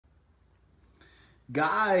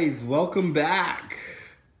Guys, welcome back.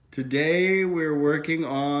 Today we're working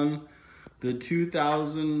on the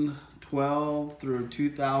 2012 through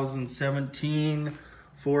 2017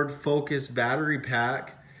 Ford Focus battery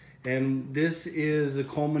pack, and this is a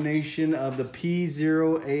culmination of the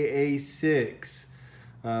POAA6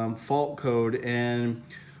 fault code. And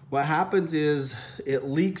what happens is it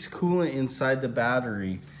leaks coolant inside the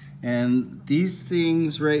battery, and these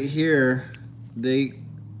things right here, they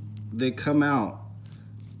come out.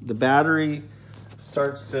 The battery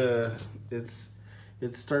starts to, it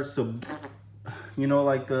starts to,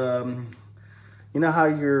 like the, how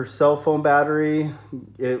your cell phone battery,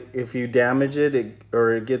 if you damage it,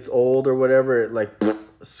 or it gets old or whatever, it like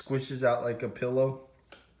squishes out like a pillow.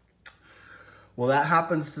 Well, that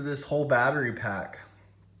happens to this whole battery pack.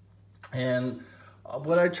 And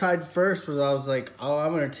what I tried first was I was like, oh,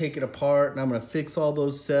 I'm gonna take it apart and I'm gonna fix all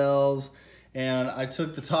those cells. And I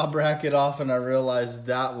took the top bracket off and I realized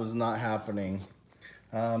that was not happening.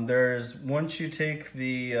 Once you take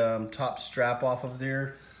the top strap off of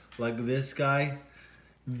there, like this guy,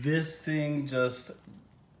 this thing just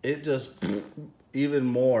even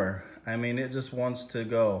more. I mean, it just wants to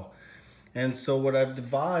go. And so what I've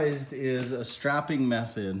devised is a strapping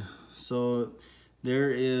method. So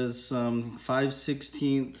there is some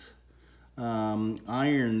 5/16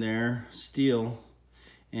 iron there, steel.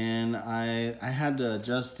 And I had to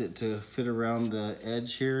adjust it to fit around the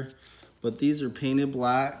edge here, but these are painted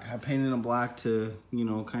black. I painted them black to,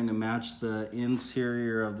 kind of match the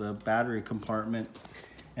interior of the battery compartment.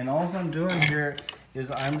 And all I'm doing here is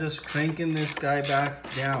I'm just cranking this guy back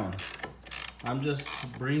down. I'm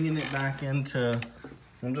just bringing it back I'm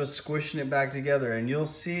just squishing it back together. And you'll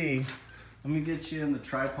see, let me get you in the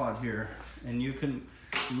tripod here, and you can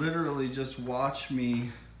literally just watch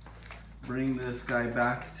me bring this guy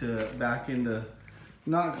back into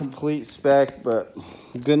not complete spec, but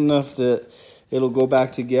good enough that it'll go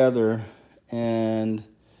back together and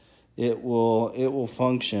it will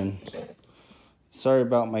function. Sorry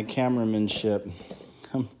about my cameramanship.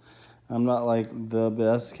 I'm not like the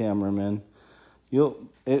best cameraman.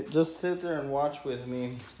 Just sit there and watch with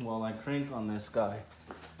me while I crank on this guy,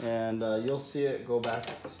 and you'll see it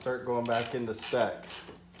start going back into spec.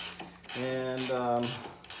 And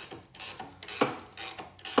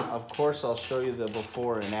of course, I'll show you the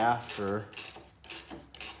before and after.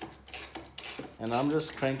 And I'm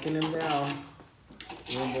just cranking him down,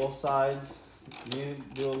 doing both sides. You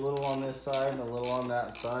do a little on this side and a little on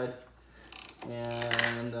that side.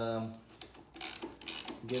 And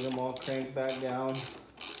get him all cranked back down.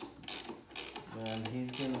 And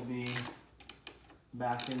he's gonna be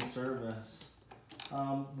back in service.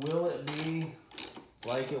 Will it be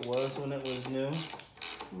like it was when it was new?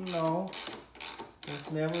 No.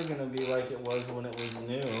 It's never gonna be like it was when it was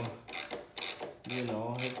new.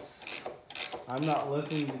 I'm not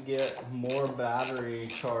looking to get more battery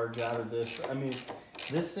charge out of this. I mean,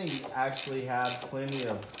 this thing actually had plenty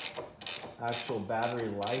of actual battery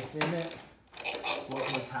life in it. What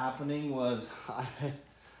was happening was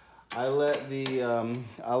I let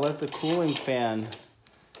the cooling fan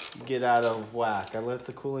get out of whack. I let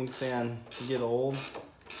the cooling fan get old.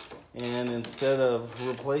 And instead of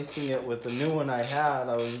replacing it with the new one I had,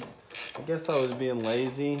 I guess I was being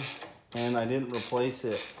lazy, and I didn't replace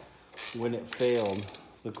it when it failed,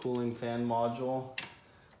 the cooling fan module.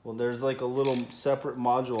 Well, there's like a little separate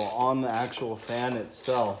module on the actual fan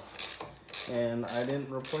itself, and I didn't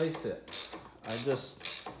replace it. I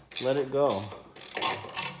just let it go.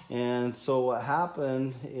 And so what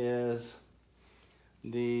happened is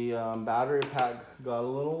the battery pack got a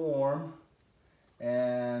little warm,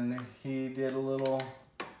 and he did a little,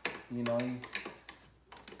 he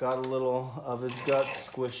got a little of his guts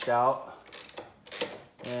squished out,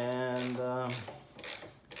 and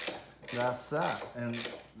that's that. And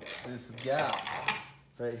this gap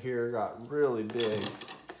right here got really big,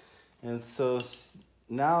 and so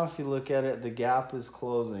now if you look at it, the gap is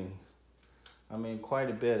closing. I mean,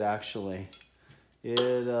 quite a bit actually. We've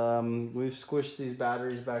squished these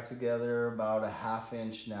batteries back together about a ½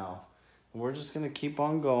 inch now. We're just gonna keep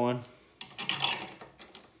on going.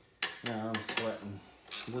 Yeah, I'm sweating.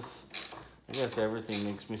 I guess everything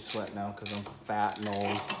makes me sweat now because I'm fat and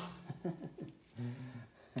old.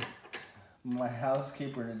 My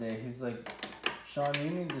housekeeper today, he's like, Sean,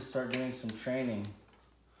 you need to start doing some training.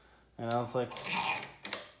 And I was like,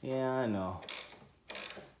 yeah, I know.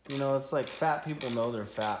 It's like fat people know they're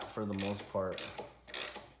fat for the most part.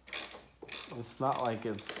 It's not like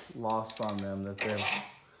it's lost on them that they're,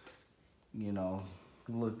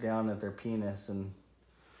 look down at their penis. And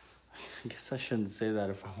I guess I shouldn't say that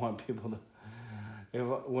if I want people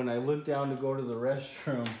when I look down to go to the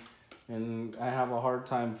restroom and I have a hard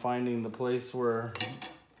time finding the place where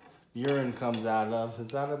urine comes out of.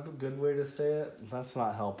 Is that a good way to say it? That's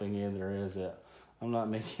not helping either, is it? I'm not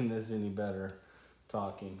making this any better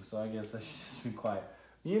talking, so I guess I should just be quiet.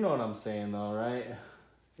 You know what I'm saying though, right?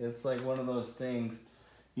 It's like one of those things,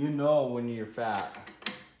 you know when you're fat.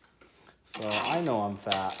 So I know I'm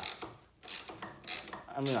fat.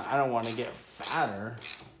 I mean, I don't want to get fatter.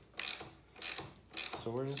 So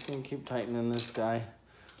we're just gonna keep tightening this guy.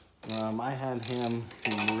 I had him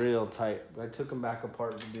real tight. I took him back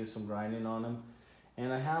apart to do some grinding on him.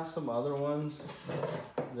 And I have some other ones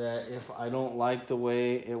that if I don't like the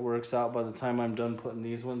way it works out by the time I'm done putting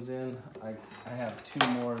these ones in, I have 2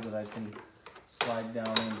 more that I can slide down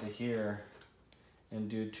into here and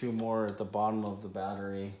do 2 more at the bottom of the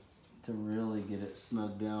battery to really get it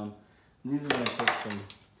snug down. And these are gonna take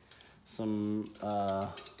some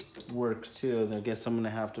work too. I guess I'm gonna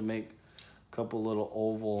have to make a couple little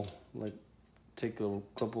oval, like take a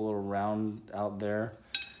couple little round out there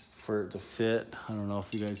for it to fit. I don't know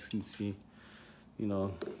if you guys can see, you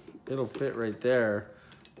know, it'll fit right there.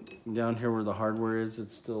 Down here where the hardware is,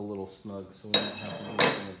 it's still a little snug, so we might have to do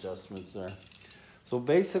some adjustments there. So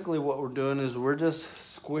basically what we're doing is we're just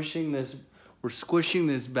squishing this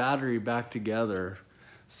battery back together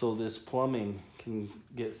so this plumbing can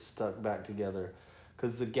get stuck back together.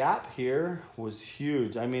 Because the gap here was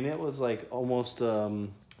huge. I mean, it was like almost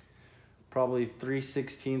probably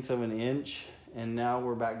 3/16 of an inch, and now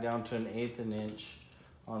we're back down to 1/8 an inch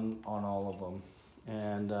on all of them.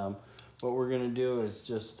 And what we're gonna do is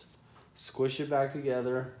just squish it back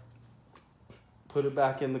together, put it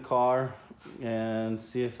back in the car, and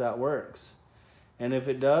see if that works. And if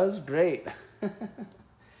it does, great. And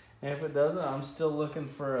if it doesn't, I'm still looking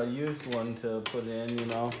for a used one to put in, you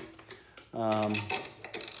know.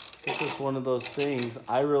 It's just one of those things.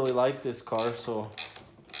 I really like this car, so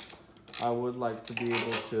I would like to be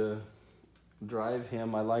able to drive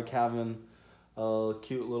him. I like having a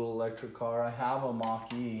cute little electric car. I have a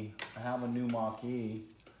Mach-E. I have a new Mach-E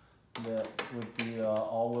that would be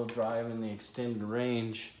all-wheel drive in the extended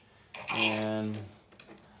range. And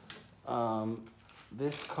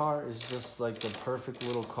this car is just like the perfect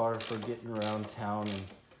little car for getting around town and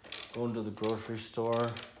going to the grocery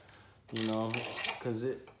store, you know, because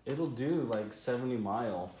it'll do like 70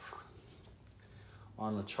 miles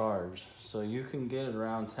on a charge. So you can get it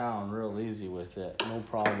around town real easy with it, no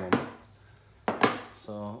problem.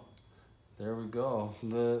 So there we go.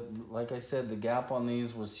 Like I said, the gap on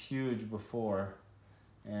these was huge before,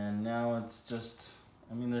 and now it's just,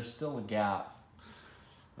 I mean, there's still a gap.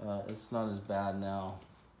 It's not as bad now.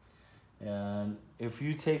 And if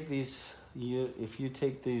you take these,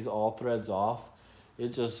 all threads off, it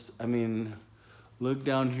just, I mean, look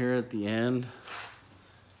down here at the end.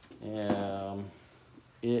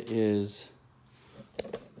 It is,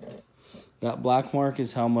 that black mark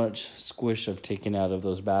is how much squish I've taken out of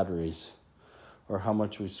those batteries, or how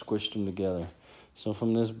much we squished them together. So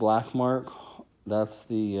from this black mark, that's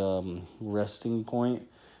the resting point.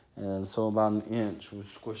 And so about 1 inch, we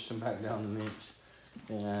squished them back down 1 inch.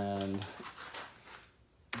 And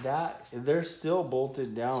that, they're still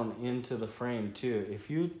bolted down into the frame too. If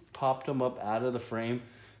you popped them up out of the frame,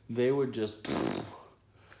 they would just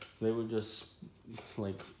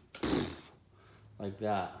like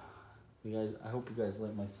that. You guys, I hope you guys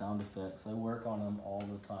like my sound effects. I work on them all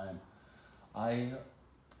the time. I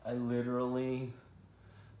literally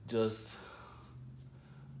just,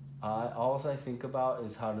 all I think about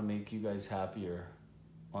is how to make you guys happier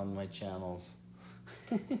on my channels.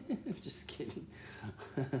 Just kidding.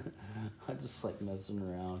 I just like messing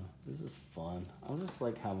around. This is fun. I'm just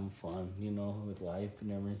like having fun, you know, with life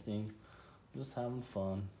and everything. Just having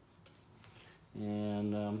fun.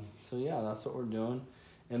 And so yeah, that's what we're doing.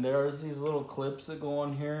 And there's these little clips that go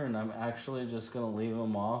on here, and I'm actually just gonna leave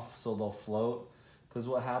them off so they'll float. Because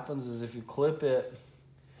what happens is if you clip it,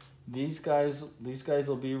 these guys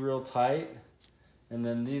will be real tight, and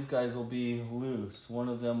then these guys will be loose. One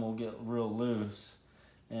of them will get real loose.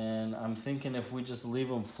 And I'm thinking if we just leave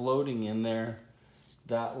them floating in there,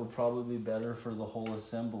 that would probably be better for the whole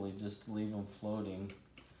assembly, just to leave them floating.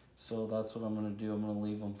 So that's what I'm gonna do. I'm gonna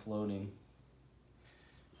leave them floating.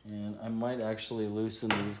 And I might actually loosen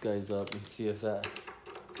these guys up and see if that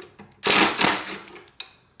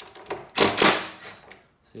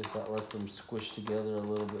lets them squish together a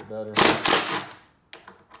little bit better.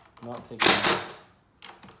 Not taking it.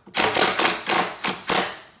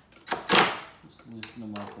 Just loosen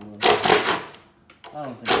them up a little bit. I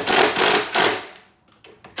don't think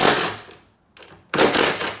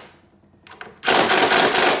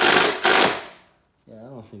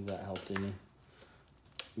think that helped any.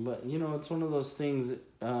 But, you know, it's one of those things,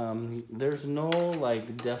 there's no,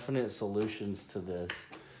 like, definite solutions to this.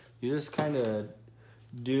 You just kind of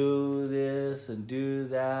do this and do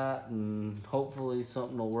that, and hopefully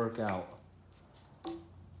something will work out.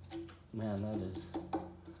 Man,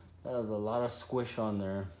 that is a lot of squish on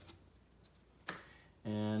there.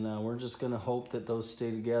 And we're just going to hope that those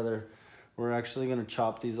stay together. We're actually going to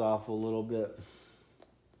chop these off a little bit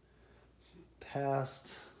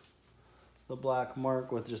past the black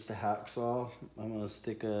mark with just a hacksaw. I'm going to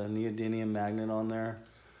stick a neodymium magnet on there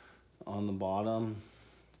on the bottom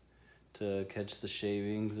to catch the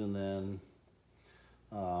shavings, and then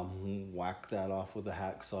whack that off with a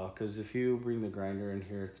hacksaw, because if you bring the grinder in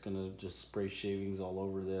here, it's going to just spray shavings all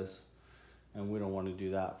over this, and we don't want to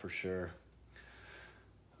do that for sure.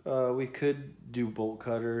 We could do bolt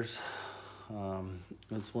cutters.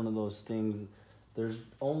 It's one of those things, there's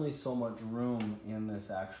only so much room in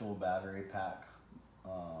this actual battery pack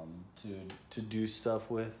to do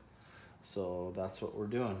stuff with, so that's what we're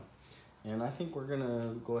doing. And I think we're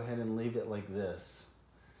gonna go ahead and leave it like this.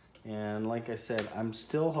 And like I said, I'm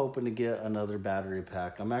still hoping to get another battery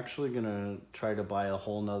pack. I'm actually gonna try to buy a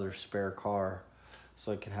whole nother spare car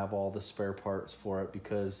so I can have all the spare parts for it,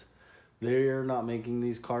 because they're not making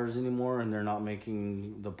these cars anymore, and they're not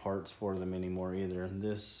making the parts for them anymore either,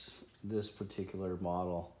 this particular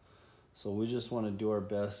model. So we just want to do our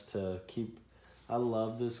best to keep, I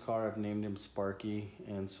love this car. I've named him Sparky,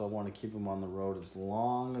 and so I want to keep him on the road as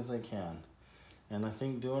long as I can. And I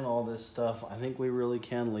think doing all this stuff, I think we really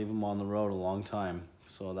can leave him on the road a long time.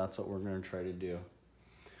 So that's what we're going to try to do.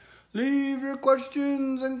 Leave your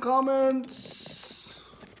questions and comments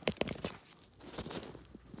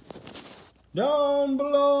down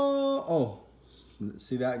below. Oh,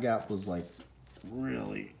 see, that gap was like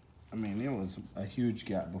really, I mean, it was a huge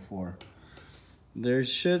gap before. There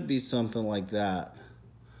should be something like that.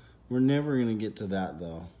 We're never going to get to that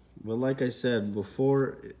though. But like I said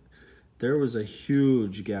before, there was a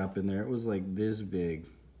huge gap in there. It was like this big.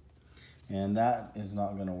 And that is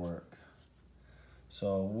not going to work.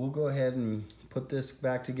 So we'll go ahead and put this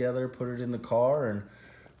back together, put it in the car, and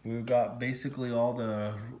we've got basically all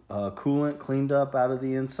the coolant cleaned up out of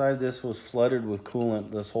the inside. This was flooded with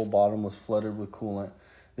coolant. This whole bottom was flooded with coolant.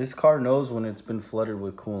 This car knows when it's been flooded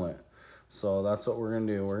with coolant. So that's what we're going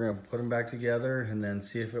to do. We're going to put them back together and then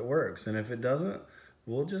see if it works. And if it doesn't,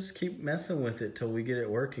 we'll just keep messing with it till we get it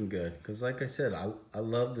working good. Because like I said, I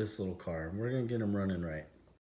love this little car. We're going to get them running right.